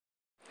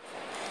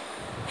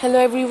Hello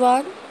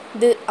everyone,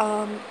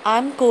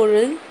 I'm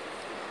Coral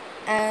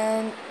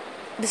and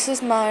this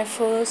is my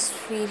first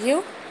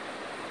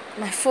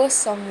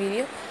song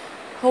video.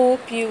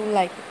 Hope you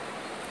like it.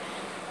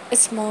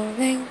 It's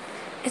morning,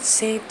 it's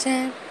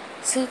daytime,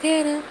 so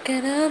get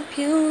up,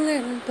 you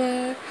little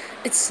bird.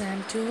 It's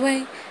time to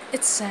wake,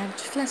 it's time to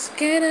fly, so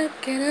get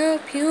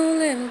up, you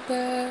little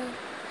bird.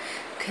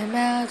 Come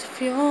out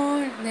of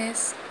your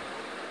nest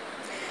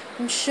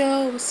and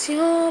show us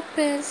your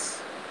best.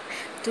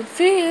 Don't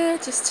fear,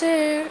 just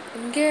stare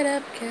and get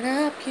up,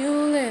 you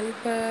little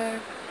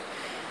bird.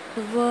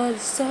 The world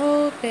is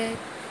so big,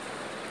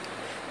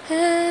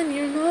 and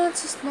you're not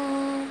so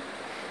small.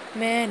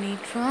 Many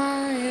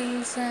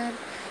trials, and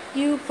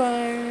you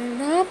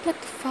burn up like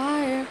a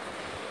fire.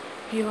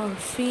 You're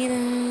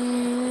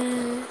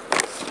feeling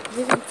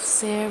living for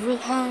several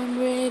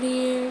hundred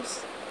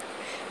years,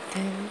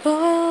 then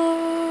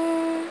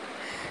born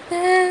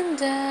and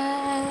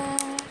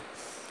die.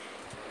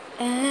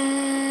 And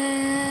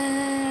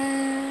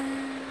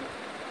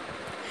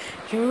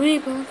you're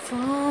reborn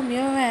from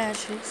your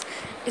ashes.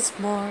 It's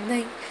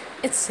morning,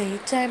 it's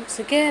daytime,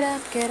 so get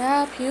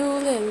up, you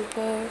little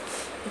bird.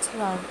 It's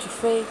time to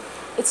fade,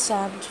 it's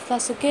time to fly,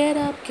 so get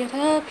up, you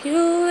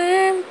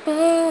little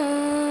bird.